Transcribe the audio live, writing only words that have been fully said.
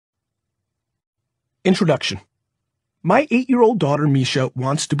Introduction. My 8-year-old daughter Misha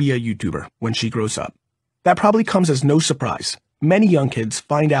wants to be a YouTuber when she grows up. That probably comes as no surprise. Many young kids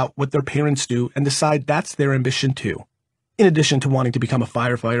find out what their parents do and decide that's their ambition too, in addition to wanting to become a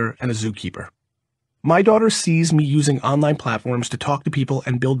firefighter and a zookeeper. My daughter sees me using online platforms to talk to people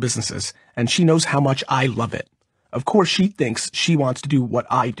and build businesses, and she knows how much I love it. Of course, she thinks she wants to do what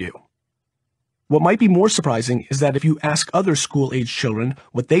I do. What might be more surprising is that if you ask other school-age children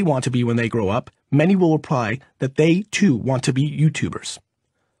what they want to be when they grow up, many will reply that they, too, want to be YouTubers.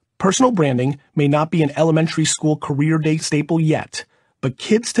 Personal branding may not be an elementary school career day staple yet, but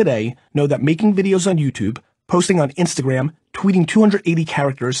kids today know that making videos on YouTube, posting on Instagram, tweeting 280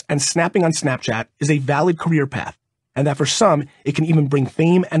 characters, and snapping on Snapchat is a valid career path, and that for some, it can even bring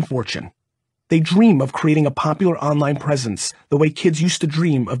fame and fortune. They dream of creating a popular online presence the way kids used to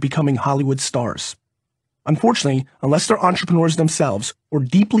dream of becoming Hollywood stars. Unfortunately, unless they're entrepreneurs themselves or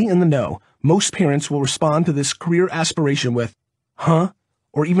deeply in the know, most parents will respond to this career aspiration with, huh?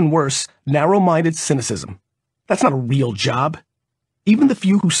 Or even worse, narrow-minded cynicism. That's not a real job. Even the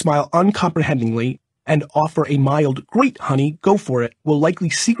few who smile uncomprehendingly and offer a mild, great honey, go for it, will likely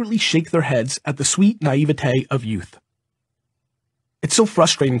secretly shake their heads at the sweet naivete of youth. It's so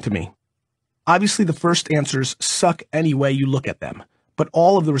frustrating to me. Obviously, the first answers suck any way you look at them, but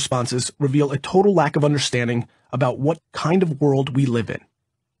all of the responses reveal a total lack of understanding about what kind of world we live in.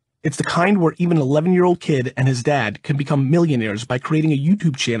 It's the kind where even an 11-year-old kid and his dad can become millionaires by creating a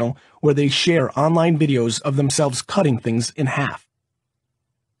YouTube channel where they share online videos of themselves cutting things in half.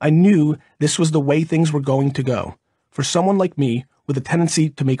 I knew this was the way things were going to go. For someone like me, with a tendency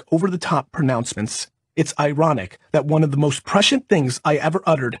to make over-the-top pronouncements, it's ironic that one of the most prescient things I ever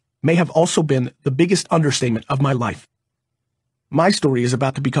uttered may have also been the biggest understatement of my life. My story is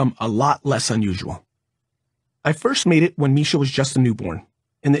about to become a lot less unusual. I first made it when Misha was just a newborn,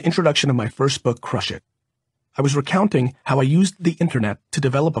 in the introduction of my first book, Crush It. I was recounting how I used the internet to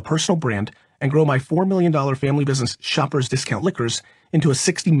develop a personal brand and grow my $4 million family business, Shoppers Discount Liquors, into a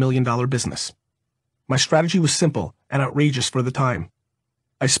 $60 million business. My strategy was simple and outrageous for the time.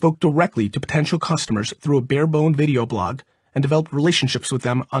 I spoke directly to potential customers through a bare-bone video blog and developed relationships with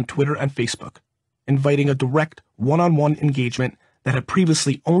them on Twitter and Facebook, inviting a direct, one-on-one engagement that had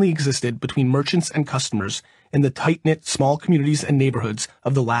previously only existed between merchants and customers in the tight-knit small communities and neighborhoods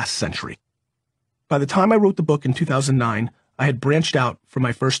of the last century. By the time I wrote the book in 2009, I had branched out from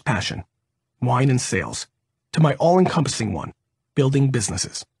my first passion, wine and sales, to my all-encompassing one, building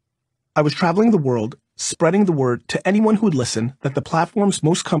businesses. I was traveling the world, spreading the word to anyone who would listen that the platforms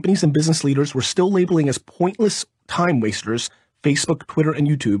most companies and business leaders were still labeling as pointless time wasters, Facebook, Twitter, and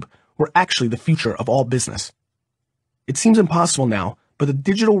YouTube, were actually the future of all business. It seems impossible now, but the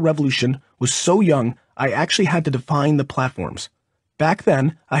digital revolution was so young, I actually had to define the platforms. Back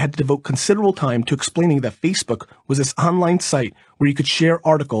then, I had to devote considerable time to explaining that Facebook was this online site where you could share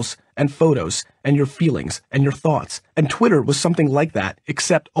articles and photos and your feelings and your thoughts, and Twitter was something like that,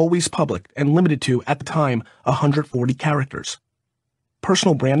 except always public and limited to, at the time, 140 characters.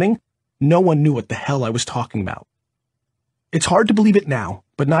 Personal branding? No one knew what the hell I was talking about. It's hard to believe it now,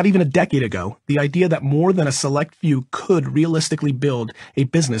 but not even a decade ago, the idea that more than a select few could realistically build a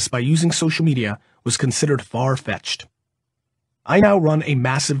business by using social media was considered far-fetched. I now run a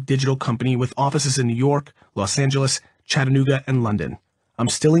massive digital company with offices in New York, Los Angeles, Chattanooga, and London. I'm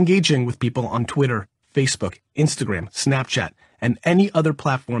still engaging with people on Twitter, Facebook, Instagram, Snapchat, and any other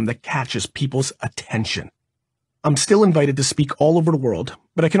platform that catches people's attention. I'm still invited to speak all over the world,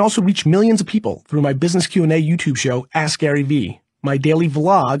 but I can also reach millions of people through my business Q&A YouTube show, Ask Gary V, my daily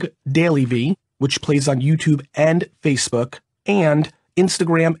vlog, Daily V, which plays on YouTube and Facebook, and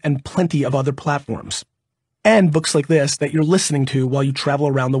Instagram and plenty of other platforms. And books like this that you're listening to while you travel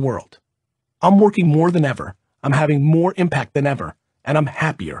around the world. I'm working more than ever. I'm having more impact than ever, and I'm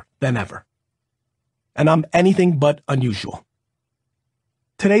happier than ever. And I'm anything but unusual.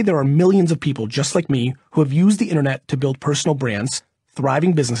 Today, there are millions of people just like me who have used the internet to build personal brands,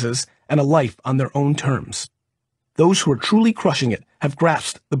 thriving businesses, and a life on their own terms. Those who are truly crushing it have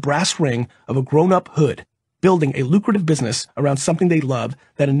grasped the brass ring of a grown-up hood, building a lucrative business around something they love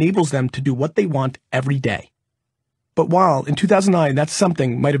that enables them to do what they want every day. But while in 2009 that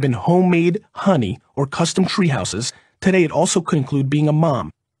something might have been homemade honey or custom tree houses, today it also could include being a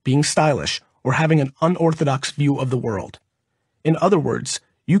mom, being stylish, or having an unorthodox view of the world. In other words,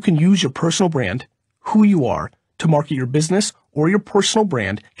 you can use your personal brand, who you are, to market your business, or your personal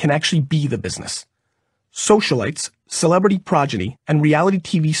brand can actually be the business. Socialites, celebrity progeny, and reality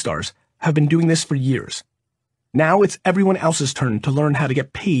TV stars have been doing this for years. Now it's everyone else's turn to learn how to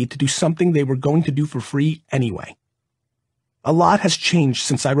get paid to do something they were going to do for free anyway. A lot has changed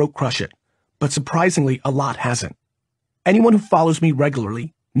since I wrote Crush It, but surprisingly, a lot hasn't. Anyone who follows me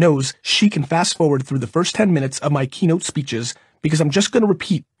regularly knows she can fast forward through the first 10 minutes of my keynote speeches because I'm just going to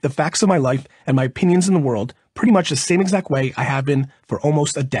repeat the facts of my life and my opinions in the world pretty much the same exact way I have been for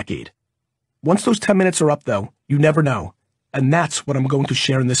almost a decade. Once those 10 minutes are up, though, you never know. And that's what I'm going to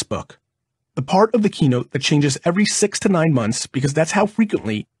share in this book. The part of the keynote that changes every 6 to 9 months because that's how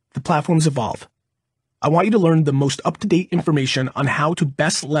frequently the platforms evolve. I want you to learn the most up-to-date information on how to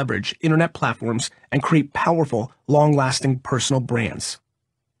best leverage internet platforms and create powerful, long-lasting personal brands.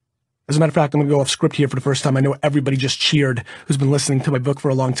 As a matter of fact, I'm going to go off script here for the first time. I know everybody just cheered who's been listening to my book for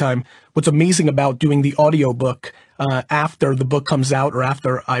a long time. What's amazing about doing the audiobook after the book comes out or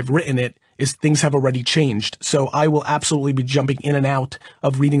after I've written it is things have already changed. So I will absolutely be jumping in and out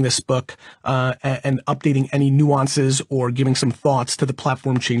of reading this book and updating any nuances or giving some thoughts to the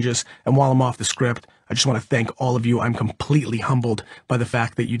platform changes. And while I'm off the script, I just want to thank all of you. I'm completely humbled by the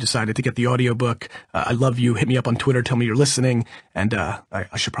fact that you decided to get the audiobook. I love you. Hit me up on Twitter. Tell me you're listening. And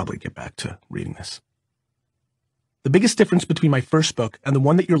I should probably get back to reading this. The biggest difference between my first book and the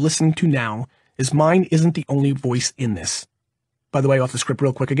one that you're listening to now is mine isn't the only voice in this. By the way, off the script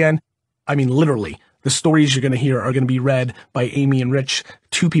real quick again. I mean, literally, the stories you're going to hear are going to be read by Amy and Rich,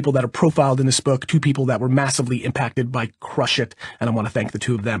 two people that are profiled in this book, two people that were massively impacted by Crush It, and I want to thank the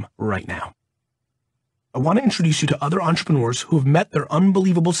two of them right now. I want to introduce you to other entrepreneurs who have met their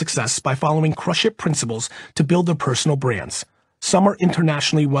unbelievable success by following Crush It principles to build their personal brands. Some are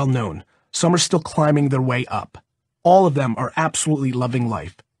internationally well known. Some are still climbing their way up. All of them are absolutely loving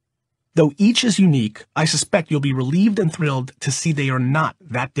life. Though each is unique, I suspect you'll be relieved and thrilled to see they are not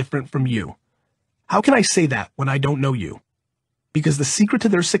that different from you. How can I say that when I don't know you? Because the secret to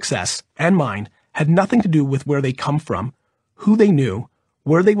their success, and mine, had nothing to do with where they come from, who they knew,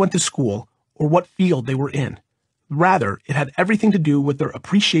 where they went to school, or what field they were in. Rather, it had everything to do with their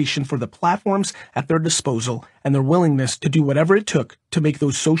appreciation for the platforms at their disposal and their willingness to do whatever it took to make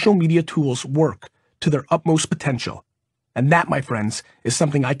those social media tools work to their utmost potential. And that, my friends, is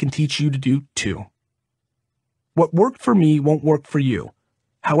something I can teach you to do too. What worked for me won't work for you.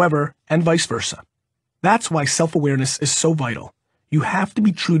 However, and vice versa. That's why self-awareness is so vital. You have to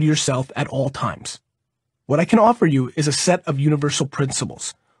be true to yourself at all times. What I can offer you is a set of universal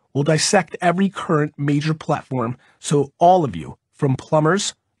principles. We'll dissect every current major platform so all of you, from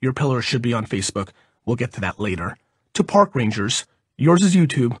plumbers, your pillar should be on Facebook, we'll get to that later, to park rangers, yours is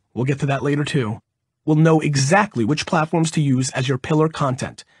YouTube, we'll get to that later too, will know exactly which platforms to use as your pillar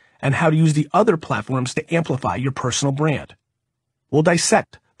content and how to use the other platforms to amplify your personal brand. We'll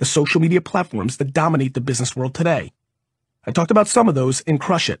dissect the social media platforms that dominate the business world today. I talked about some of those in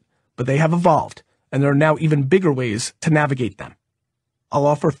Crush It, but they have evolved, and there are now even bigger ways to navigate them. I'll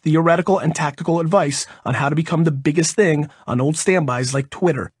offer theoretical and tactical advice on how to become the biggest thing on old standbys like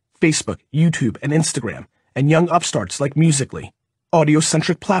Twitter, Facebook, YouTube, and Instagram, and young upstarts like Musical.ly,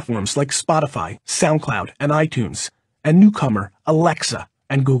 audio-centric platforms like Spotify, SoundCloud, and iTunes, and newcomer Alexa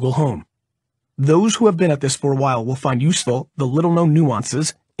and Google Home. Those who have been at this for a while will find useful the little-known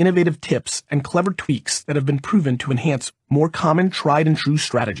nuances, innovative tips, and clever tweaks that have been proven to enhance more common tried-and-true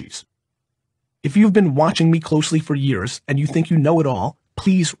strategies. If you've been watching me closely for years and you think you know it all,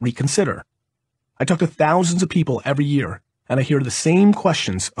 please reconsider. I talk to thousands of people every year, and I hear the same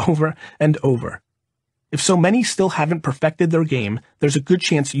questions over and over. If so many still haven't perfected their game, there's a good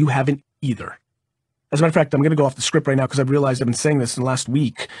chance you haven't either. As a matter of fact, I'm going to go off the script right now because I've realized I've been saying this in the last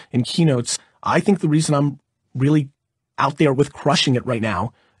week in keynotes. I think the reason I'm really out there with crushing it right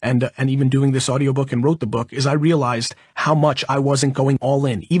now and even doing this audiobook and wrote the book is I realized how much I wasn't going all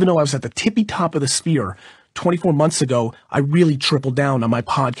in. Even though I was at the tippy top of the sphere 24 months ago, I really tripled down on my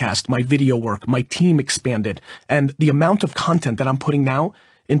podcast, my video work, my team expanded, and the amount of content that I'm putting now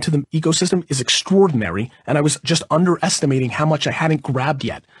into the ecosystem is extraordinary, and I was just underestimating how much I hadn't grabbed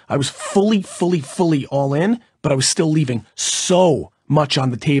yet. I was fully all in, but I was still leaving so much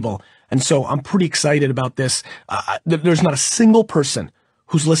on the table, and so I'm pretty excited about this. There's not a single person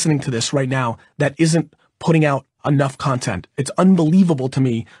who's listening to this right now that isn't putting out enough content. It's unbelievable to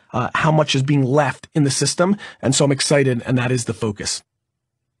me how much is being left in the system, and so I'm excited, and that is the focus.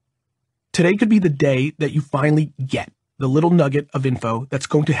 Today could be the day that you finally get the little nugget of info that's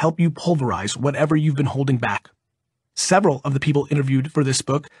going to help you pulverize whatever you've been holding back. Several of the people interviewed for this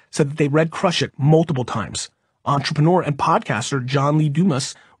book said that they read Crush It multiple times. Entrepreneur and podcaster John Lee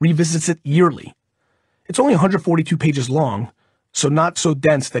Dumas revisits it yearly. It's only 142 pages long, so not so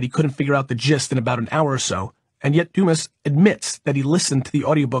dense that he couldn't figure out the gist in about an hour or so, and yet Dumas admits that he listened to the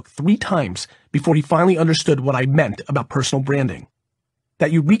audiobook 3 times before he finally understood what I meant about personal branding.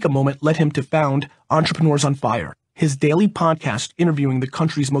 That eureka moment led him to found Entrepreneurs on Fire, his daily podcast interviewing the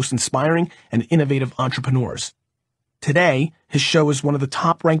country's most inspiring and innovative entrepreneurs. Today, his show is one of the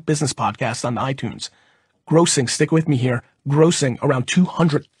top-ranked business podcasts on iTunes, grossing, stick with me here, grossing around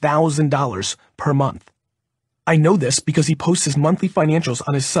 $200,000 per month. I know this because he posts his monthly financials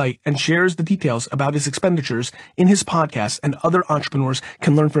on his site and shares the details about his expenditures in his podcast, and other entrepreneurs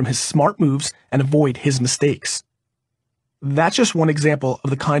can learn from his smart moves and avoid his mistakes. That's just one example of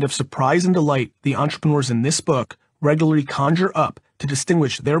the kind of surprise and delight the entrepreneurs in this book regularly conjure up to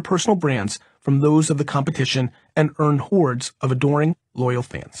distinguish their personal brands from those of the competition and earn hordes of adoring, loyal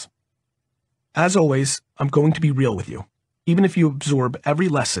fans. As always, I'm going to be real with you. Even if you absorb every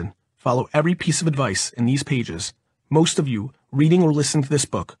lesson, follow every piece of advice in these pages, most of you reading or listening to this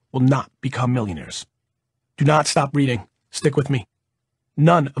book will not become millionaires. Do not stop reading. Stick with me.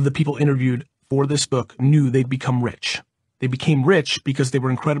 None of the people interviewed for this book knew they'd become rich. They became rich because they were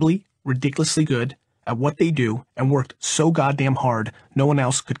incredibly, ridiculously good at what they do and worked so goddamn hard no one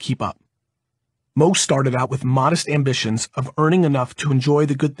else could keep up. Most started out with modest ambitions of earning enough to enjoy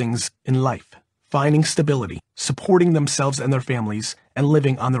the good things in life, finding stability, supporting themselves and their families, and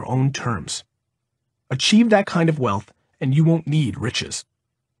living on their own terms. Achieve that kind of wealth, and you won't need riches.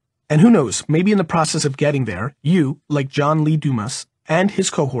 And who knows, maybe in the process of getting there, you, like John Lee Dumas and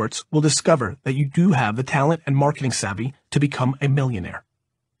his cohorts, will discover that you do have the talent and marketing savvy to become a millionaire.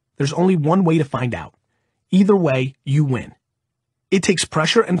 There's only one way to find out. Either way, you win. It takes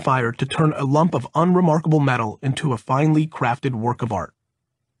pressure and fire to turn a lump of unremarkable metal into a finely crafted work of art.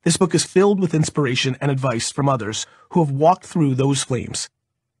 This book is filled with inspiration and advice from others who have walked through those flames.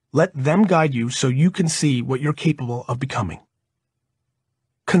 Let them guide you so you can see what you're capable of becoming.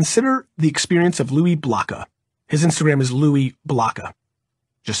 Consider the experience of Louis Blaka. His Instagram is Louis Blaka,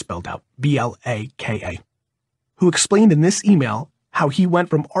 just spelled out, B-L-A-K-A, who explained in this email how he went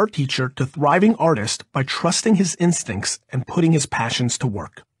from art teacher to thriving artist by trusting his instincts and putting his passions to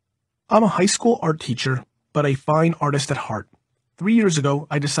work. I'm a high school art teacher, but a fine artist at heart. 3 years ago,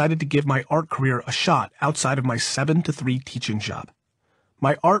 I decided to give my art career a shot outside of my 7 to 3 teaching job.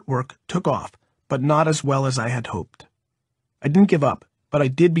 My artwork took off, but not as well as I had hoped. I didn't give up, but I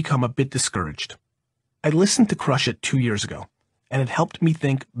did become a bit discouraged. I listened to Crush It 2 years ago, and it helped me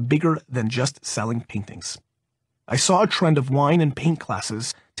think bigger than just selling paintings. I saw a trend of wine and paint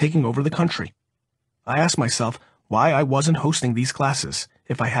classes taking over the country. I asked myself why I wasn't hosting these classes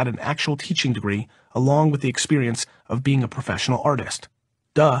if I had an actual teaching degree along with the experience of being a professional artist.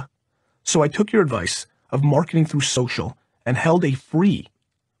 Duh. So I took your advice of marketing through social and held a free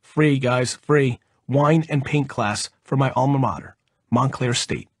wine and paint class for my alma mater, Montclair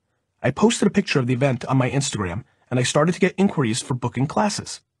State. I posted a picture of the event on my Instagram, and I started to get inquiries for booking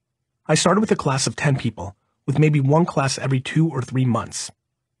classes. I started with a class of 10 people, with maybe one class every 2 or 3 months.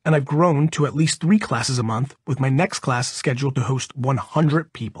 And I've grown to at least 3 classes a month, with my next class scheduled to host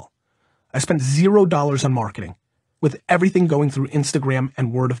 100 people. I spent $0 on marketing, with everything going through Instagram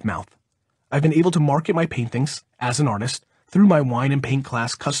and word of mouth. I've been able to market my paintings, as an artist, through my wine and paint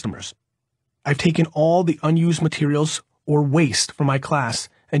class customers. I've taken all the unused materials or waste from my class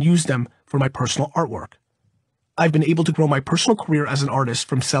and used them for my personal artwork. I've been able to grow my personal career as an artist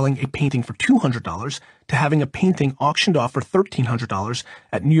from selling a painting for $200 to having a painting auctioned off for $1,300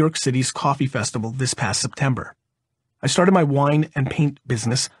 at New York City's Coffee Festival this past September. I started my wine and paint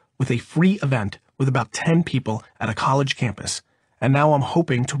business with a free event with about 10 people at a college campus, and now I'm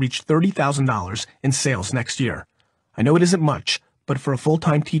hoping to reach $30,000 in sales next year. I know it isn't much, but for a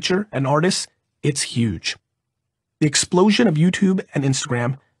full-time teacher and artist, it's huge. The explosion of YouTube and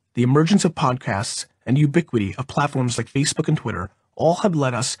Instagram, the emergence of podcasts, and ubiquity of platforms like Facebook and Twitter all have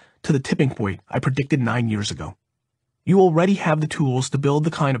led us to the tipping point I predicted 9 years ago. You already have the tools to build the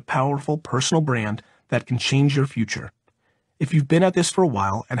kind of powerful personal brand that can change your future. If you've been at this for a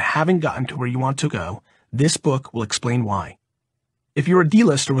while and haven't gotten to where you want to go, this book will explain why. If you're a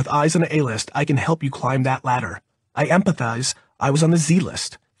D-lister with eyes on an A-list, I can help you climb that ladder. I empathize. I was on the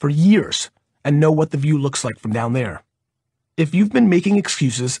Z-list for years and know what the view looks like from down there. If you've been making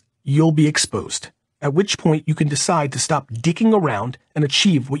excuses, you'll be exposed, at which point you can decide to stop dicking around and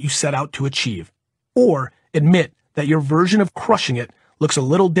achieve what you set out to achieve, or admit that your version of crushing it looks a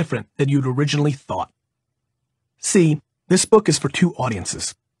little different than you'd originally thought. See, this book is for 2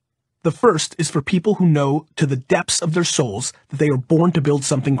 audiences. The first is for people who know to the depths of their souls that they are born to build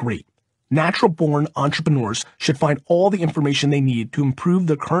something great. Natural-born entrepreneurs should find all the information they need to improve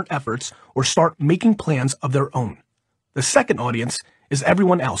their current efforts or start making plans of their own. The second audience is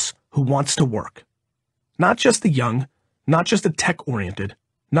everyone else who wants to work. Not just the young, not just the tech-oriented,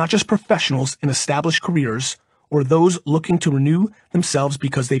 not just professionals in established careers, or those looking to renew themselves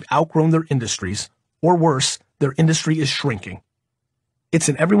because they've outgrown their industries, or worse, their industry is shrinking. It's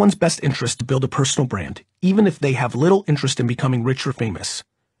in everyone's best interest to build a personal brand, even if they have little interest in becoming rich or famous.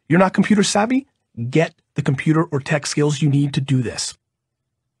 You're not computer savvy? Get the computer or tech skills you need to do this.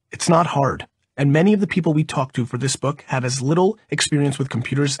 It's not hard, and many of the people we talk to for this book have as little experience with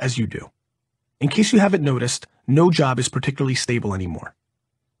computers as you do. In case you haven't noticed, no job is particularly stable anymore.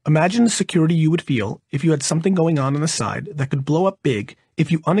 Imagine the security you would feel if you had something going on the side that could blow up big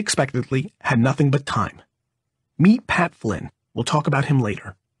if you unexpectedly had nothing but time. Meet Pat Flynn. We'll talk about him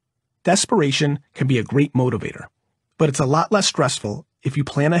later. Desperation can be a great motivator, but it's a lot less stressful if you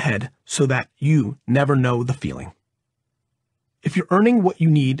plan ahead so that you never know the feeling. If you're earning what you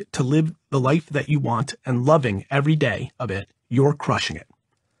need to live the life that you want and loving every day of it, you're crushing it.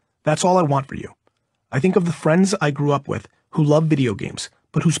 That's all I want for you. I think of the friends I grew up with who love video games,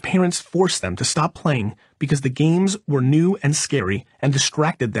 but whose parents forced them to stop playing because the games were new and scary and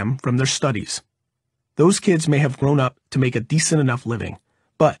distracted them from their studies. Those kids may have grown up to make a decent enough living,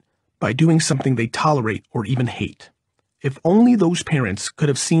 but by doing something they tolerate or even hate. If only those parents could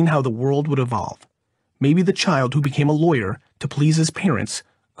have seen how the world would evolve. Maybe the child who became a lawyer to please his parents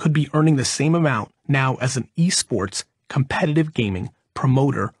could be earning the same amount now as an esports, competitive gaming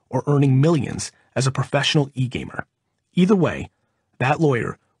promoter or earning millions as a professional e-gamer. Either way, that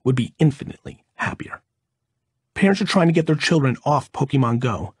lawyer would be infinitely happier. Parents are trying to get their children off Pokemon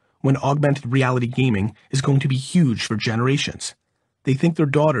Go when augmented reality gaming is going to be huge for generations. They think their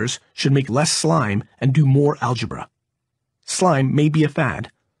daughters should make less slime and do more algebra. Slime may be a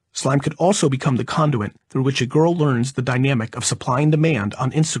fad. Slime could also become the conduit through which a girl learns the dynamic of supply and demand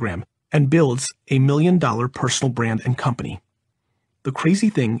on Instagram and builds a $1 million personal brand and company. The crazy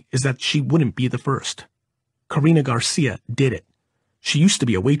thing is that she wouldn't be the first. Karina Garcia did it. She used to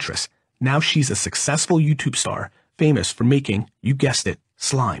be a waitress. Now she's a successful YouTube star, famous for making, you guessed it,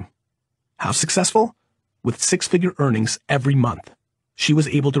 slime. How successful? With six-figure earnings every month. She was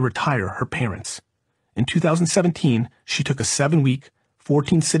able to retire her parents. In 2017, she took a 7-week,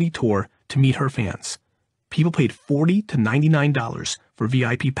 14-city tour to meet her fans. People paid $40 to $99 for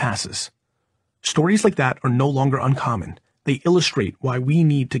VIP passes. Stories like that are no longer uncommon. They illustrate why we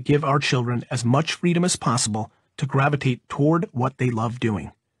need to give our children as much freedom as possible to gravitate toward what they love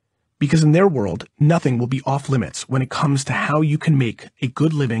doing. Because in their world, nothing will be off limits when it comes to how you can make a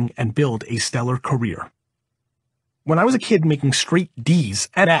good living and build a stellar career. When I was a kid making straight D's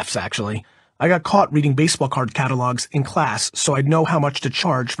and F's, actually, I got caught reading baseball card catalogs in class so I'd know how much to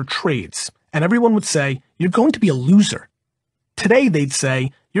charge for trades. And everyone would say, you're going to be a loser. Today, they'd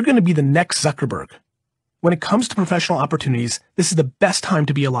say, you're going to be the next Zuckerberg. When it comes to professional opportunities, this is the best time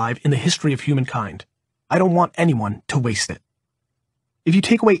to be alive in the history of humankind. I don't want anyone to waste it. If you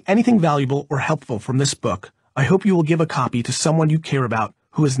take away anything valuable or helpful from this book, I hope you will give a copy to someone you care about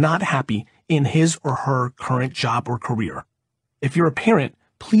who is not happy in his or her current job or career. If you're a parent,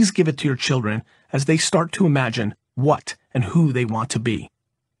 please give it to your children as they start to imagine what and who they want to be.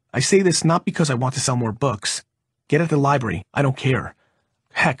 I say this not because I want to sell more books. Get at the library, I don't care.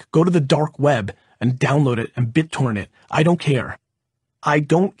 Heck, go to the dark web and download it and BitTorrent it. I don't care. I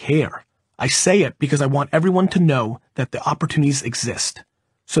don't care. I say it because I want everyone to know that the opportunities exist,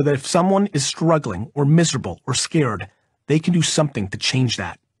 so that if someone is struggling or miserable or scared, they can do something to change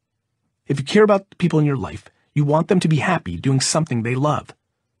that. If you care about the people in your life, you want them to be happy doing something they love.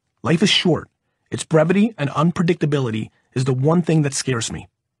 Life is short. Its brevity and unpredictability is the one thing that scares me.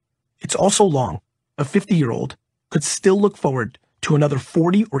 It's also long. A 50-year-old could still look forward to another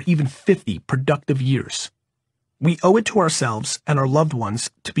 40 or even 50 productive years. We owe it to ourselves and our loved ones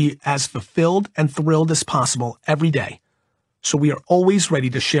to be as fulfilled and thrilled as possible every day, so we are always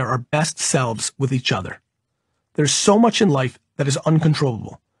ready to share our best selves with each other. There's so much in life that is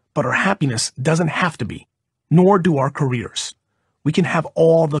uncontrollable, but our happiness doesn't have to be, nor do our careers. We can have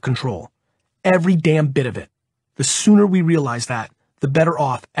all the control, every damn bit of it. The sooner we realize that, the better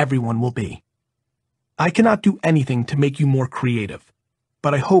off everyone will be. I cannot do anything to make you more creative,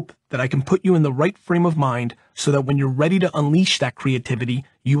 but I hope that I can put you in the right frame of mind so that when you're ready to unleash that creativity,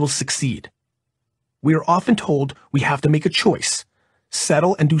 you will succeed. We are often told we have to make a choice,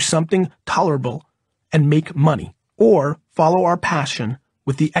 settle and do something tolerable and make money, or follow our passion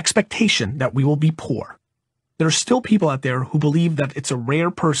with the expectation that we will be poor. There are still people out there who believe that it's a rare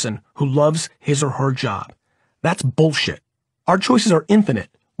person who loves his or her job. That's bullshit. Our choices are infinite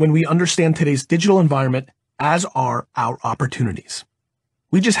when we understand today's digital environment, as are our opportunities.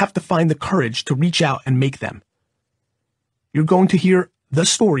 We just have to find the courage to reach out and make them. You're going to hear the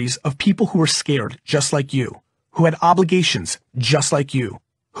stories of people who were scared just like you, who had obligations just like you,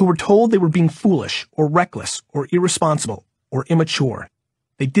 who were told they were being foolish or reckless or irresponsible or immature.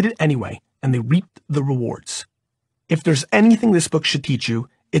 They did it anyway, and they reaped the rewards. If there's anything this book should teach you,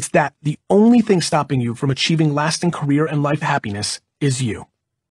 it's that the only thing stopping you from achieving lasting career and life happiness is you.